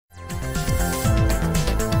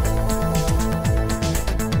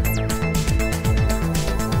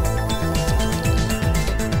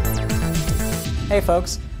Hey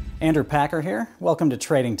folks, Andrew Packer here. Welcome to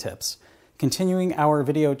Trading Tips. Continuing our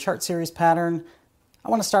video chart series pattern, I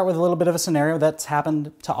want to start with a little bit of a scenario that's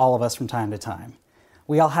happened to all of us from time to time.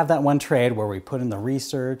 We all have that one trade where we put in the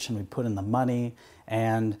research and we put in the money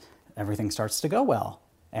and everything starts to go well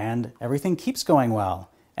and everything keeps going well.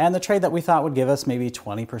 And the trade that we thought would give us maybe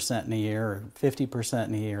 20% in a year or 50%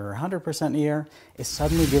 in a year or 100% in a year is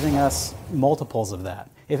suddenly giving us multiples of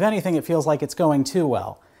that. If anything, it feels like it's going too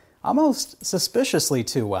well. Almost suspiciously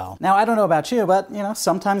too well. Now, I don't know about you, but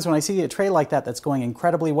sometimes when I see a trade like that that's going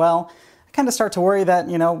incredibly well, I kind of start to worry that,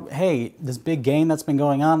 hey, this big gain that's been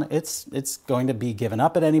going on, it's going to be given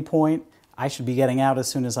up at any point. I should be getting out as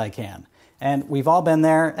soon as I can. And we've all been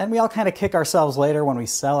there, and we all kind of kick ourselves later when we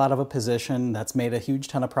sell out of a position that's made a huge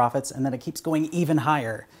ton of profits, and then it keeps going even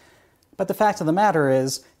higher. But the fact of the matter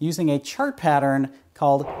is, using a chart pattern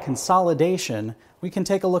called consolidation, we can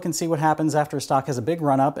take a look and see what happens after a stock has a big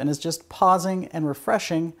run-up and is just pausing and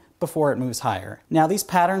refreshing before it moves higher. Now, these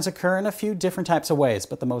patterns occur in a few different types of ways,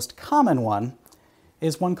 but the most common one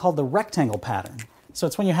is one called the rectangle pattern. So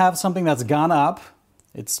it's when you have something that's gone up,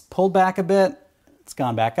 it's pulled back a bit, it's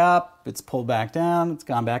gone back up, it's pulled back down, it's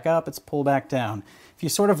gone back up, it's pulled back down. If you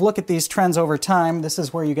sort of look at these trends over time, this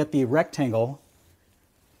is where you get the rectangle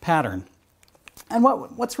pattern. And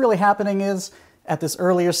what's really happening is, at this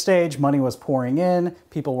earlier stage, money was pouring in,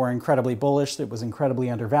 people were incredibly bullish, it was incredibly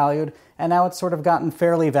undervalued, and now it's sort of gotten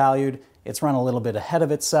fairly valued, it's run a little bit ahead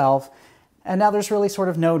of itself, and now there's really sort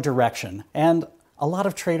of no direction. And a lot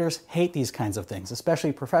of traders hate these kinds of things,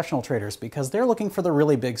 especially professional traders, because they're looking for the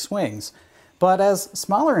really big swings. But as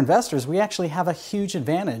smaller investors, we actually have a huge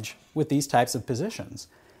advantage with these types of positions.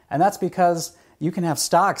 And that's because you can have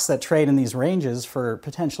stocks that trade in these ranges for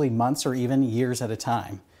potentially months or even years at a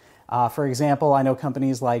time. For example, I know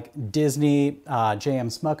companies like Disney, J.M.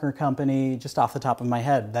 Smucker Company, just off the top of my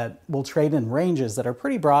head, that will trade in ranges that are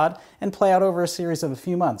pretty broad and play out over a series of a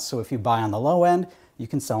few months. So if you buy on the low end, you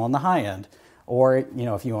can sell on the high end. Or,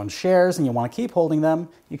 if you own shares and you want to keep holding them,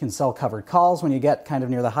 you can sell covered calls when you get kind of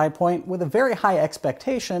near the high point with a very high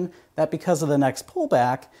expectation that because of the next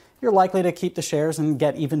pullback, you're likely to keep the shares and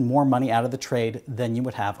get even more money out of the trade than you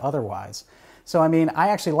would have otherwise. So, I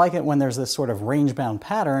actually like it when there's this sort of range-bound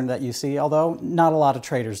pattern that you see, although not a lot of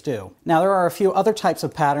traders do. Now, there are a few other types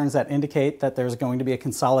of patterns that indicate that there's going to be a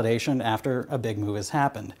consolidation after a big move has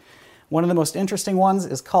happened. One of the most interesting ones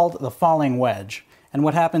is called the falling wedge. And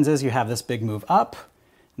what happens is you have this big move up,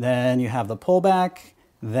 then you have the pullback,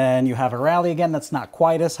 then you have a rally again that's not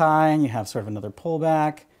quite as high, and you have sort of another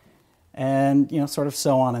pullback, and sort of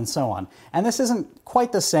so on and so on. And this isn't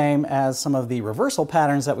quite the same as some of the reversal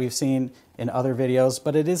patterns that we've seen in other videos,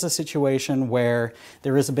 but it is a situation where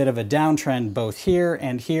there is a bit of a downtrend both here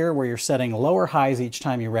and here, where you're setting lower highs each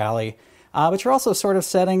time you rally, but you're also sort of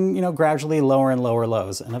setting, gradually lower and lower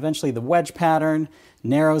lows. And eventually the wedge pattern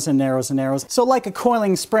narrows and narrows and narrows. So like a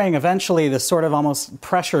coiling spring, eventually this sort of almost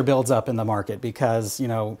pressure builds up in the market because,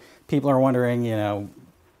 people are wondering,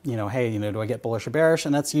 hey, do I get bullish or bearish?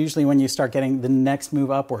 And that's usually when you start getting the next move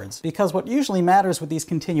upwards. Because what usually matters with these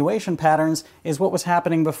continuation patterns is what was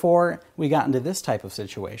happening before we got into this type of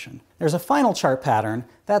situation. There's a final chart pattern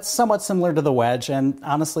that's somewhat similar to the wedge, and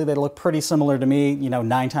honestly, they look pretty similar to me,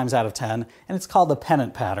 9 times out of 10, and it's called the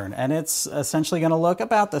pennant pattern, and it's essentially going to look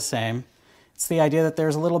about the same. It's the idea that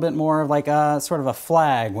there's a little bit more of like a sort of a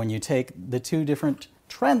flag when you take the two different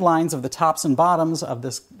trend lines of the tops and bottoms of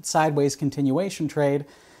this sideways continuation trade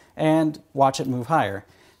and watch it move higher.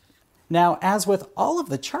 Now, as with all of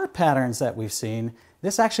the chart patterns that we've seen,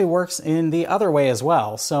 this actually works in the other way as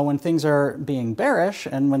well. So when things are being bearish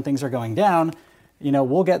and when things are going down,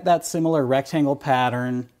 we'll get that similar rectangle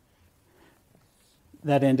pattern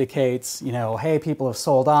that indicates, hey, people have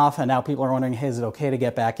sold off and now people are wondering, hey, is it okay to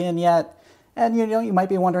get back in yet? And you might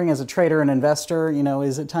be wondering as a trader and investor,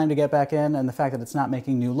 is it time to get back in? And the fact that it's not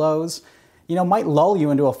making new lows, might lull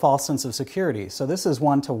you into a false sense of security. So this is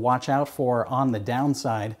one to watch out for on the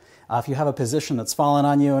downside. If you have a position that's fallen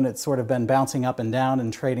on you and it's sort of been bouncing up and down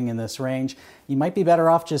and trading in this range, you might be better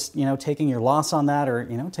off just, taking your loss on that or,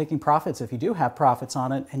 taking profits if you do have profits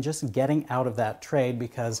on it and just getting out of that trade,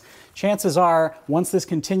 because chances are once this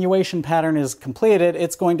continuation pattern is completed,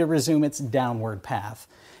 it's going to resume its downward path.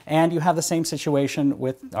 And you have the same situation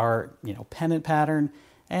with our, pennant pattern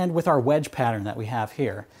and with our wedge pattern that we have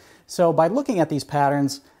here. So by looking at these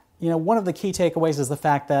patterns, one of the key takeaways is the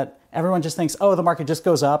fact that everyone just thinks, oh, the market just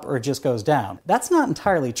goes up or it just goes down. That's not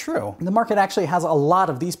entirely true. The market actually has a lot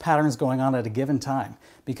of these patterns going on at a given time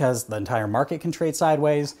because the entire market can trade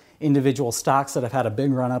sideways. Individual stocks that have had a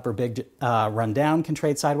big run up or big run down can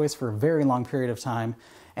trade sideways for a very long period of time.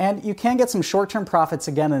 And you can get some short-term profits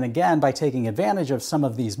again and again by taking advantage of some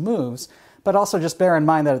of these moves, but also just bear in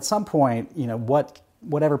mind that at some point,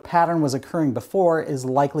 whatever pattern was occurring before is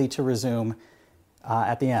likely to resume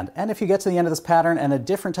at the end. And if you get to the end of this pattern and a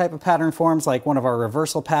different type of pattern forms, like one of our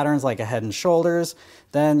reversal patterns, like a head and shoulders,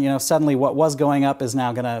 then suddenly what was going up is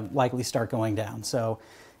now going to likely start going down. So,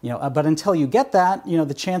 but until you get that,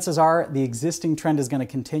 the chances are the existing trend is going to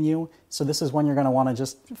continue. So this is when you're going to want to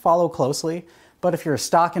just follow closely. But if you're a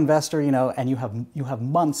stock investor, and you have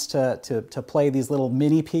months to play these little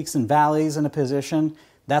mini peaks and valleys in a position,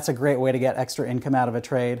 that's a great way to get extra income out of a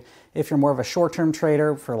trade. If you're more of a short-term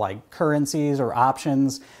trader for like currencies or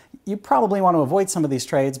options, you probably want to avoid some of these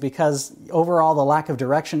trades because overall the lack of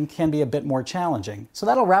direction can be a bit more challenging. So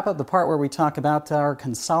that'll wrap up the part where we talk about our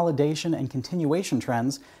consolidation and continuation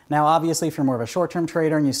trends. Now, obviously, if you're more of a short-term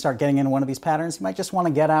trader and you start getting into one of these patterns, you might just want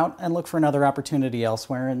to get out and look for another opportunity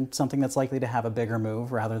elsewhere and something that's likely to have a bigger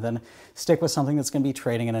move rather than stick with something that's going to be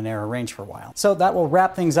trading in a narrow range for a while. So that will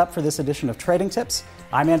wrap things up for this edition of Trading Tips.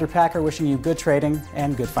 I'm Andrew Packer, wishing you good trading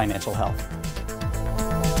and good financial health.